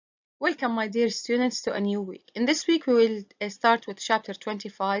Welcome, my dear students, to a new week. In this week, we will start with chapter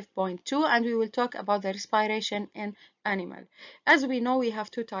 25.2 and we will talk about the respiration in animal. As we know, we have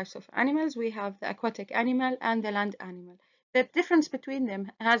two types of animals. We have the aquatic animal and the land animal. The difference between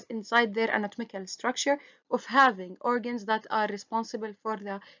them has inside their anatomical structure of having organs that are responsible for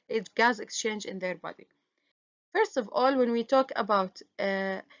the gas exchange in their body. First of all, when we talk about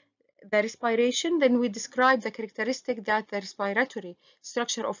the respiration, then we describe the characteristic that the respiratory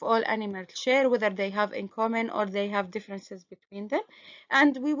structure of all animals share, whether they have in common or they have differences between them.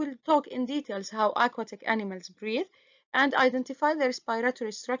 And we will talk in details how aquatic animals breathe and identify the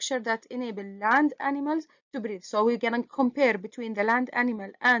respiratory structure that enable land animals to breathe. So we're going to compare between the land animal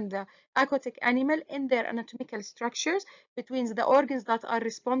and the aquatic animal in their anatomical structures, between the organs that are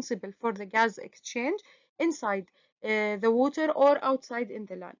responsible for the gas exchange inside the water or outside in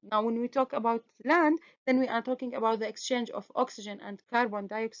the land. Now, when we talk about land, then we are talking about the exchange of oxygen and carbon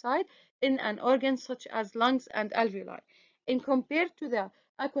dioxide in an organ such as lungs and alveoli. In compared to the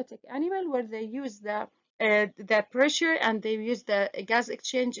aquatic animal, where they use the pressure and they use the gas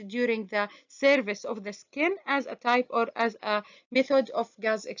exchange during the surface of the skin as a type or as a method of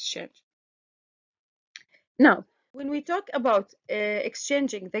gas exchange. Now, when we talk about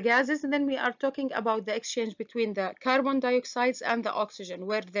exchanging the gases, then we are talking about the exchange between the carbon dioxides and the oxygen,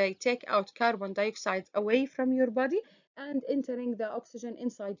 where they take out carbon dioxide away from your body and entering the oxygen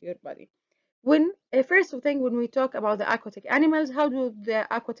inside your body. When first thing, when we talk about the aquatic animals, how do the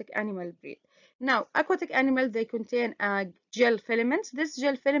aquatic animal breathe? Now, aquatic animals, they contain gel filaments. This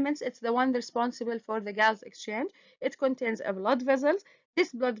gel filaments, it's the one responsible for the gas exchange. It contains a blood vessels.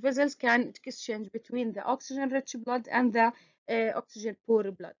 These blood vessels can exchange between the oxygen-rich blood and the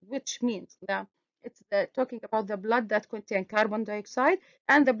oxygen-poor blood, which means that it's talking about the blood that contains carbon dioxide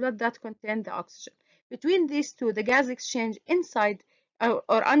and the blood that contains the oxygen. Between these two, the gas exchange inside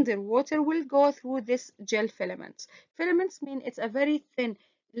or underwater will go through this gel filaments. Filaments mean it's a very thin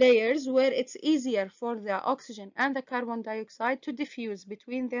layers where it's easier for the oxygen and the carbon dioxide to diffuse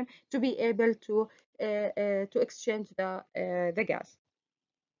between them to be able to exchange the gas.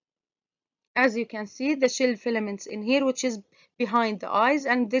 As you can see, the shell filaments in here, which is behind the eyes,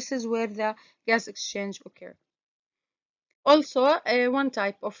 and this is where the gas exchange occurs. Also, one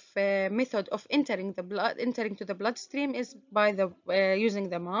type of method of entering to the bloodstream is by the using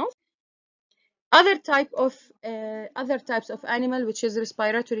the mouth. Other types of animal, which is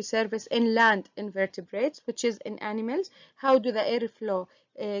respiratory service in land invertebrates, which is in animals. How do the airflow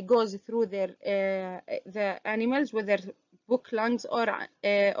goes through the animals, whether book lungs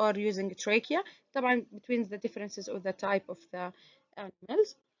or using trachea. طبعا between the differences of the type of the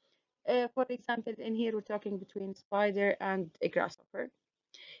animals. For example, in here we're talking between spider and a grasshopper.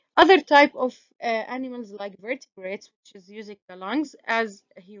 Other type of animals like vertebrates, which is using the lungs as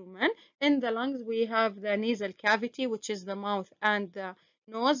a human. In the lungs, we have the nasal cavity, which is the mouth and the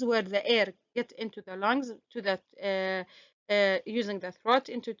nose, where the air get into the lungs to the using the throat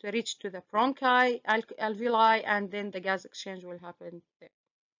into to reach to the bronchi, alveoli, and then the gas exchange will happen there.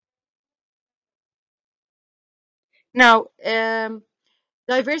 Now,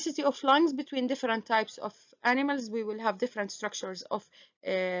 diversity of lungs between different types of animals. We will have different structures of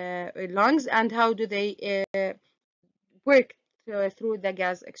lungs and how do they work through the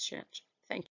gas exchange.